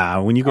 Yeah,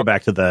 when you go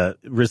back to the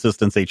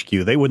Resistance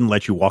HQ, they wouldn't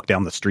let you walk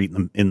down the street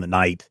in the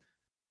night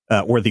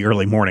or the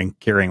early morning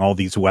carrying all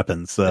these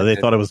weapons. They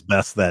thought it was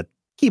best that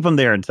keep them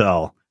there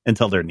until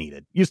they're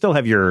needed. You still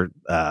have your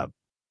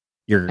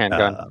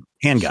handguns,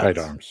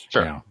 Sidearms.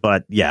 Sure. Yeah.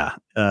 but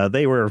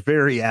they were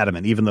very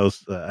adamant. Even though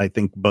I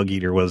think Bug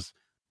Eater was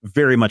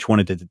very much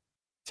wanted to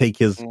take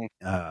his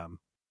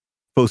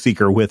foe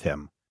seeker with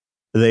him,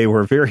 they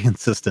were very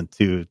insistent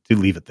to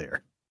leave it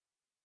there.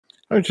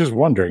 I was just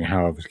wondering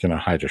how I was going to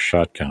hide a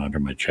shotgun under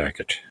my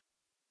jacket.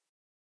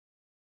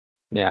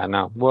 Yeah,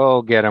 no,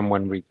 we'll get him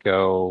when we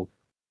go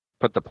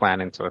put the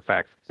plan into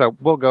effect. So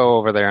we'll go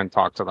over there and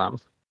talk to them.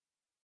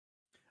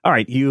 All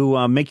right,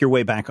 you make your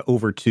way back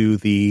over to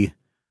the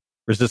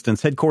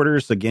Resistance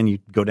headquarters. Again, you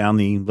go down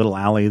the little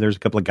alley. There's a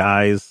couple of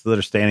guys that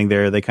are standing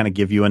there. They kind of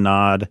give you a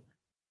nod,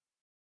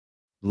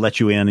 let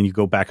you in, and you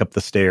go back up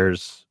the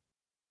stairs,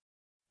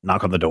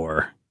 knock on the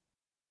door.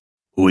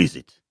 Who is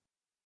it?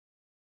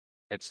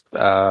 It's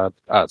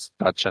us,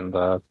 Dutch and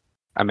the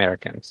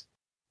Americans.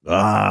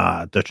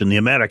 Ah, Dutch and the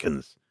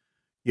Americans.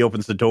 He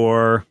opens the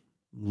door,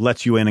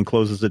 lets you in, and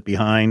closes it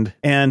behind.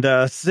 And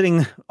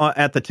sitting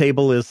at the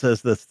table is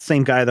the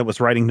same guy that was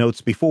writing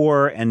notes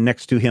before, and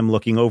next to him,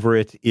 looking over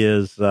it,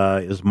 is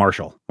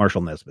Marshall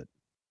Nesbitt.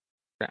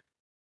 Okay.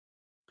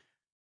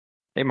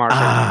 Hey, Marshall.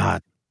 Ah,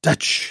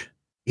 Dutch,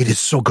 it is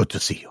so good to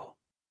see you.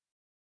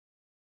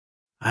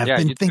 I've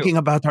been thinking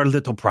about our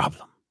little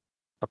problem.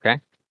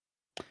 Okay.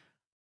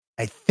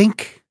 I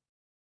think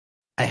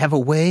I have a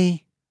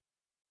way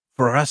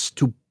for us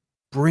to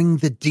bring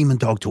the demon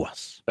dog to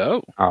us.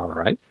 Oh. All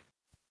right.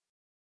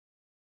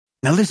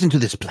 Now listen to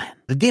this plan.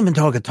 The demon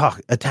dog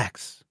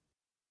attacks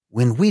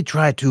when we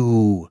try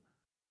to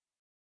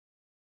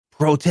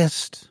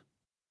protest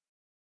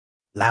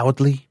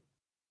loudly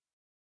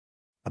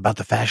about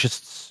the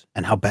fascists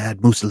and how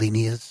bad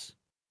Mussolini is.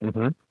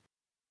 Mm-hmm.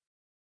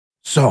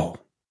 So,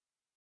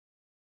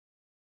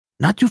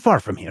 not too far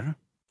from here, in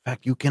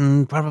fact, you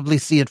can probably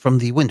see it from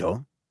the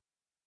window,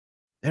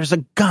 there's a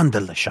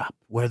gondola shop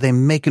where they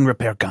make and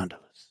repair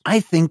gondolas. I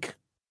think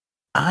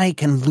I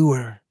can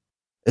lure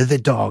the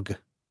dog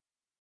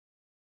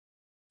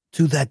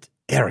to that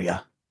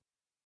area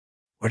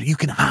where you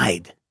can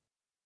hide.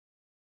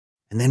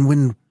 And then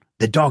when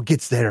the dog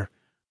gets there,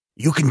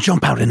 you can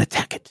jump out and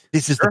attack it.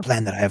 This is the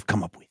plan that I have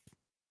come up with.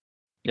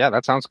 Yeah,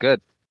 that sounds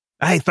good.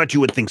 I thought you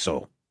would think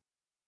so.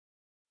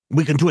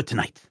 We can do it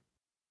tonight.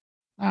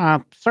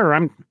 Sir,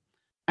 I'm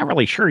not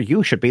really sure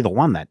you should be the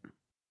one that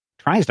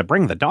tries to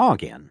bring the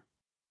dog in.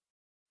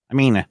 I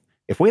mean,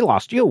 if we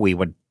lost you, we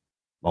would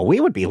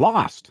be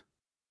lost.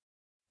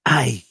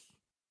 That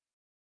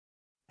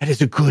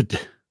is a good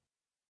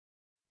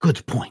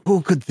point.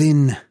 Who could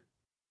then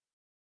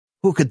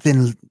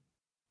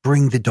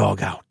bring the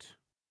dog out?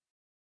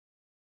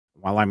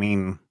 Well, I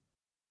mean,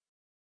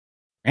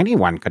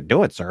 anyone could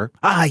do it, sir.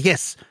 Ah,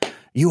 yes.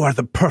 You are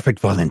the perfect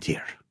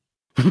volunteer.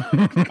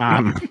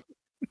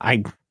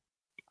 I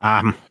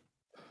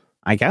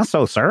guess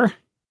so, sir.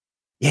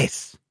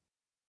 Yes.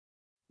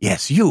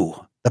 Yes, you,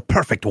 the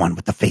perfect one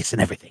with the face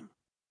and everything.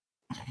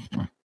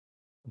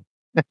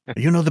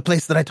 You know the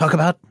place that I talk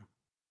about?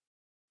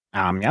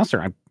 Yes,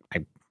 sir.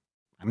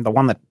 I'm the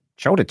one that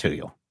showed it to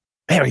you.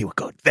 Very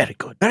good, very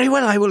good. Very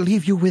well, I will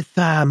leave you with,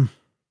 my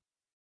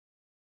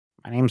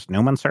name's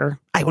Newman, sir.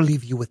 I will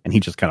leave you with, and he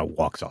just kind of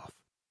walks off.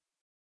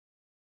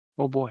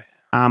 Oh boy.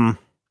 Hi.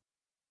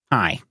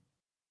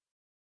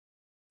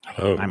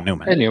 Hello. I'm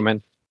Newman. Hey,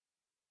 Newman.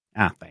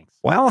 Thanks.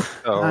 Well,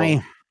 So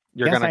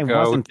you're guess going to I go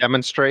wasn't-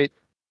 demonstrate?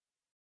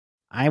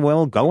 I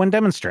will go and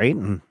demonstrate,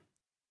 and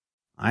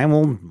I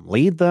will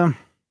lead the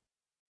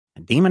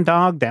demon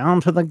dog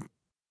down to the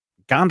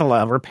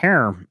gondola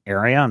repair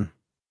area. And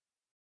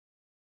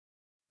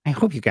I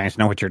hope you guys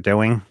know what you're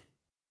doing.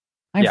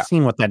 I've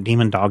seen what that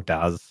demon dog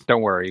does.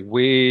 Don't worry.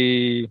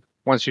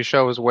 Once you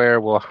show us where,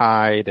 we'll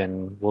hide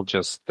and we'll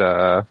just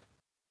we'll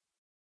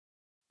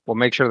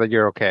make sure that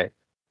you're okay.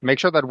 Make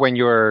sure that when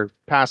you're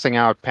passing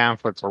out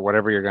pamphlets or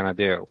whatever you're going to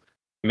do,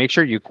 make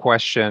sure you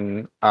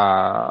question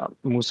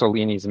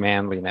Mussolini's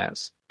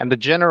manliness and the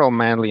general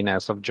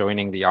manliness of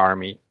joining the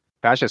army.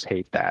 Fascists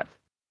hate that.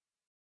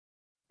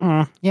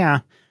 Yeah,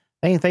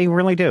 they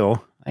really do.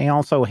 They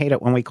also hate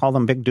it when we call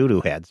them big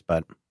doo-doo heads,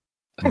 but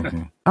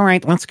all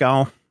right, let's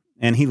go.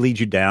 And he leads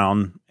you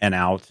down and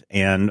out,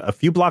 and a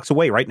few blocks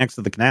away, right next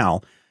to the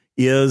canal,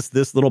 is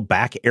this little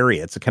back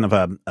area. It's a kind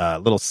of a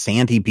little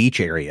sandy beach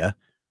area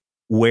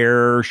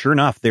where, sure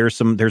enough, there's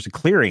a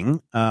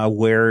clearing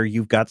where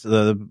you've got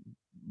the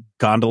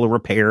gondola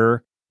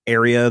repair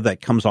area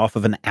that comes off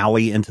of an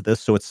alley into this,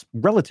 so it's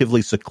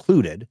relatively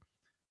secluded.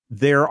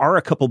 There are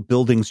a couple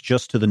buildings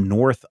just to the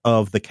north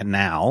of the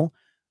canal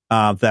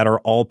that are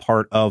all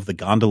part of the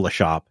gondola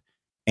shop.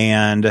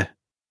 And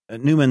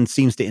Newman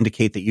seems to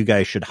indicate that you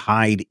guys should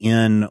hide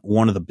in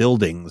one of the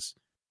buildings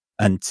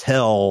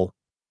until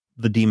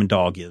the demon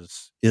dog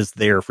is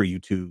there for you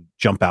to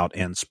jump out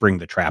and spring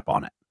the trap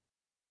on it.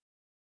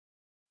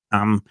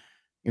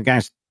 You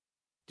guys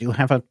do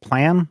have a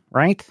plan,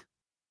 right?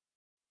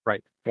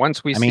 Right.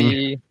 Once we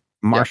see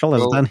Marshall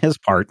has done his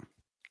part.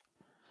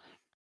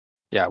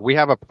 Yeah, we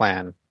have a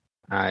plan.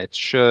 It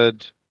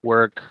should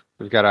work.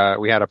 We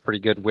had a pretty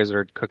good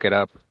wizard cook it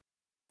up.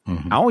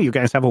 Mhm. Oh, you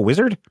guys have a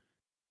wizard?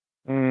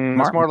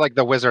 It's more like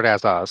the wizard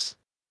has us.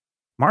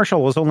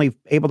 Marshall was only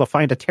able to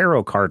find a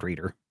tarot card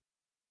reader.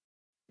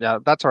 Yeah,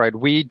 that's all right.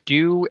 We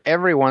do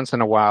every once in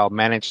a while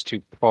manage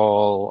to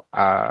pull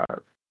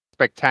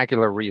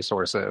spectacular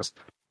resources,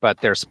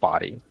 but they're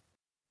spotty.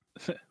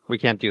 We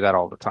can't do that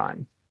all the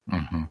time.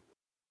 Mhm.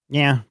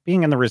 Yeah,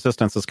 being in the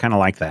resistance is kind of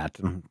like that.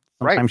 Sometimes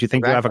Right, you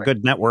think you have a exactly.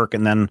 good network,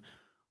 and then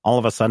all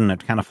of a sudden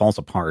it kind of falls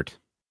apart.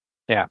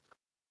 Yeah.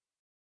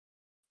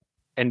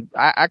 And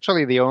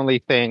actually, the only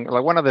thing,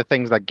 like one of the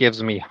things that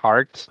gives me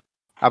heart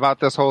about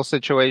this whole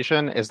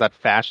situation is that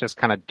fascists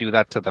kind of do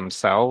that to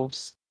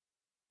themselves.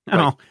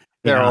 Oh,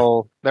 They're yeah.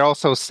 all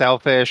so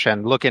selfish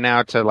and looking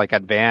out to like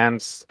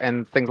advance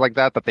and things like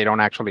that they don't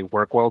actually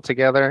work well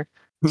together.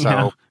 So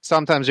Yeah.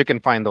 sometimes you can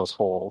find those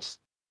holes.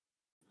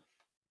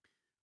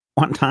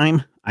 One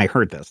time, I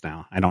heard this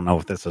now. I don't know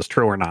if this is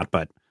true or not,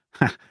 but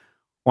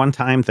one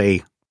time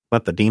they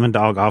let the demon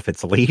dog off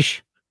its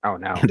leash, Oh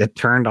no. and it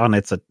turned on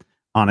its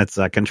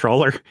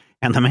controller,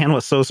 and the man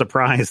was so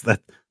surprised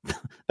that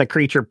the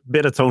creature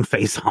bit its own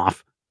face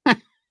off.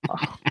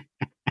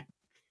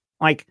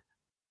 Like,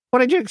 what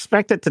did you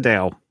expect it to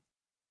do?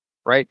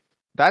 Right?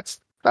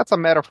 That's a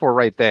metaphor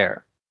right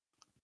there.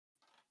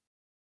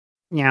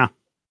 Yeah.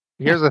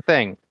 Here's the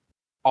thing.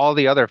 All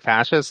the other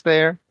fascists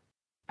there,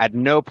 at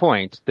no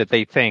point did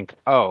they think,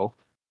 oh,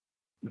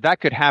 that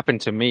could happen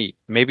to me.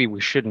 Maybe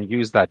we shouldn't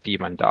use that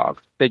demon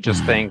dog. They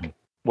just think,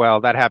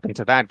 well, that happened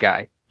to that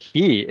guy.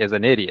 He is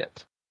an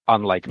idiot,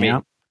 unlike me.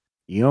 Yeah.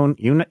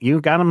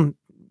 You got him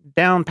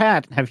down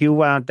pat. Have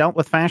you dealt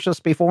with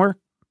fascists before?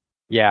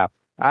 Yeah.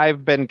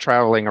 I've been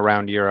traveling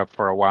around Europe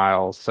for a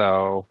while,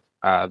 so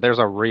there's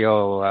a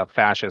real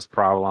fascist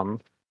problem.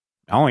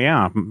 Oh,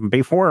 yeah.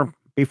 Before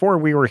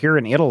we were here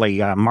in Italy,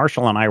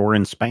 Marshall and I were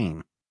in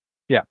Spain.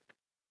 Yeah.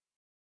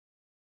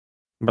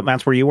 But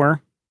that's where you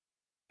were?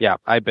 Yeah,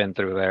 I've been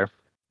through there.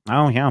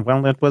 Oh, yeah.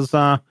 Well, it was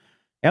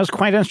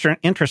quite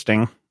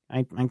interesting.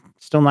 I'm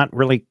still not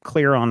really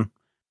clear on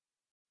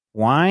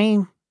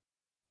why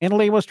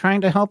Italy was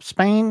trying to help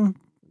Spain.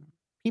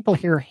 People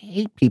here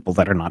hate people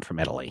that are not from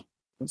Italy.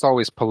 It's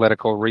always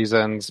political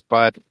reasons,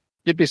 but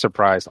you'd be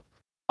surprised.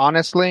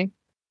 Honestly,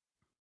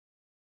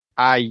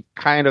 I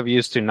kind of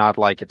used to not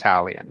like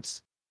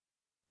Italians.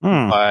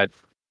 But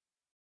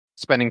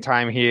spending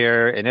time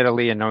here in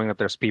Italy and knowing that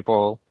there's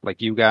people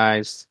like you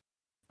guys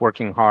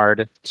working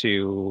hard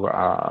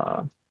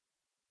to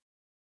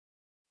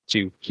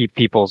keep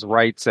people's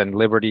rights and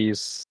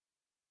liberties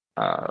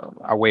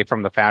away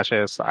from the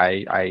fascists,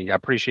 I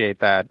appreciate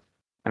that.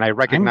 And I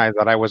recognize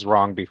that I was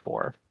wrong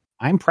before.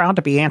 I'm proud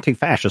to be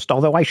anti-fascist,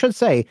 although I should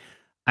say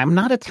I'm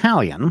not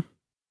Italian.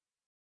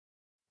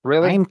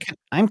 Really?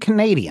 I'm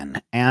Canadian,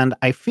 and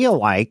I feel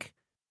like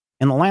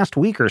in the last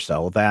week or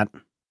so that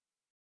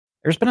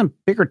there's been a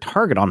bigger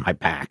target on my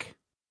back.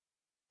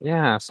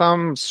 Yeah,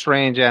 some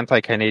strange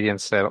anti-Canadian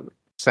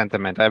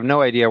sentiment. I have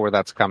no idea where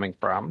that's coming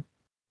from.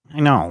 I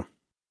know.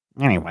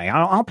 Anyway,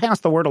 I'll pass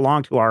the word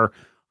along to our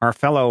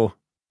fellow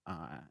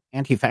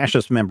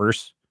anti-fascist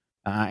members.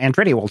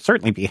 Andretti will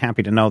certainly be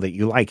happy to know that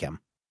you like him.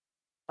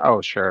 Oh,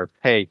 sure.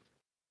 Hey,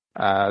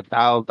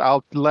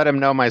 I'll let him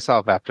know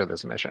myself after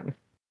this mission.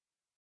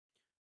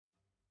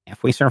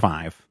 If we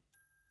survive.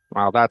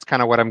 Well, that's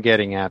kind of what I'm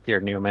getting at here,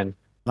 Newman.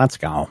 Let's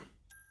go.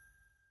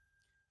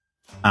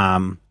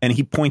 And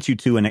he points you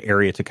to an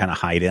area to kind of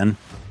hide in.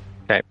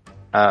 Okay.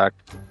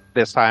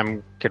 This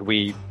time, could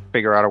we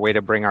figure out a way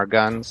to bring our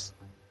guns?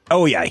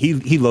 Oh yeah,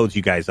 he loads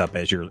you guys up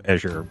as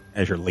you're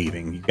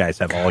leaving. You guys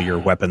have all your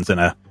weapons in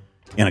a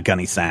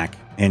gunny sack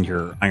and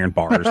your iron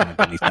bars in a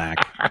gunny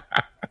sack.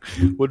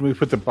 Wouldn't we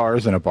put the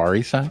bars in a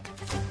barry sack?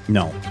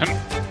 No.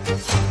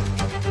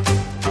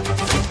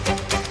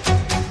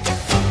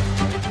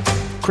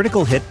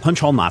 Critical Hit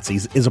Punch All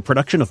Nazis is a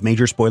production of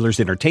Major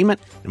Spoilers Entertainment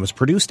and was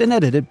produced and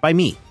edited by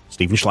me,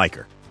 Steven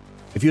Schleicher.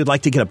 If you would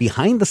like to get a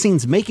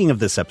behind-the-scenes making of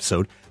this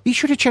episode, be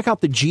sure to check out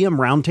the GM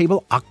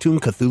Roundtable Octoon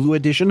Cthulhu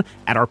Edition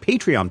at our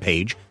Patreon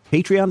page,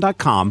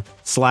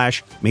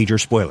 patreon.com/Major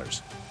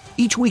Spoilers.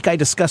 Each week I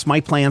discuss my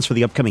plans for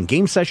the upcoming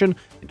game session,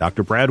 and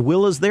Dr. Brad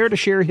Will is there to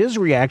share his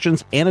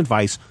reactions and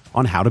advice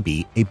on how to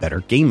be a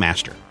better game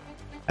master.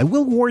 I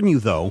will warn you,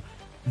 though,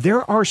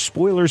 there are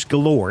spoilers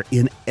galore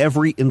in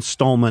every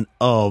installment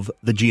of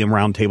the GM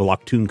Roundtable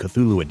Octoon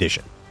Cthulhu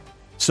Edition.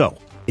 So,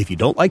 if you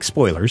don't like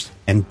spoilers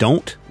and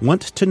don't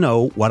want to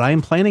know what I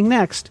am planning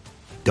next,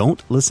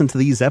 don't listen to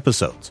these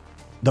episodes.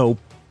 Though,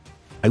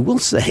 I will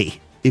say,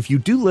 if you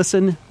do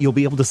listen, you'll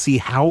be able to see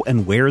how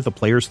and where the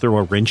players throw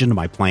a wrench into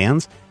my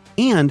plans,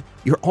 and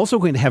you're also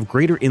going to have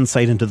greater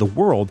insight into the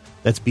world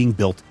that's being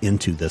built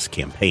into this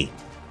campaign.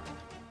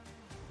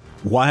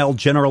 While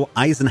General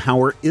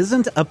Eisenhower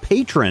isn't a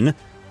patron,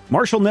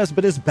 Marshall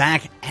Nesbitt is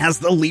back as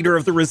the leader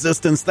of the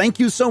Resistance. Thank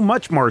you so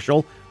much,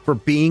 Marshall, for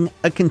being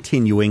a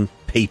continuing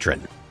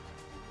patron.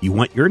 You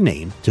want your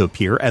name to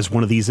appear as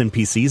one of these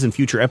NPCs in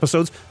future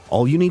episodes?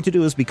 All you need to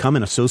do is become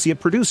an associate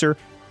producer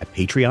at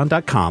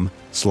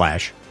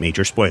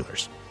patreon.com/Major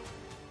Spoilers.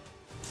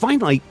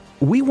 Finally,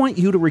 we want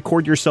you to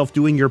record yourself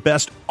doing your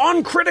best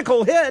on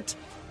Critical Hit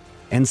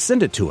and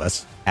send it to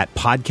us at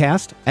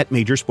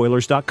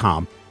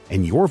podcast@majorspoilers.com,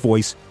 and your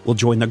voice will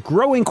join the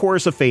growing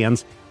chorus of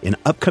fans in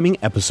upcoming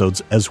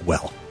episodes as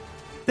well.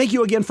 Thank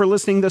you again for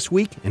listening this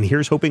week, and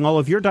here's hoping all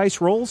of your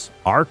dice rolls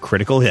are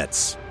critical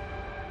hits.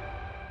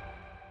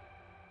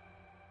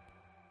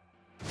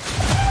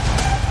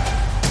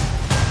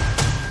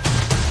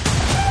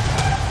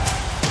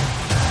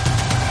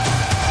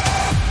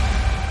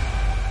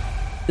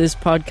 This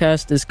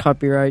podcast is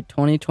copyright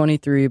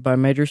 2023 by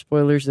Major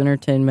Spoilers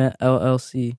Entertainment, LLC.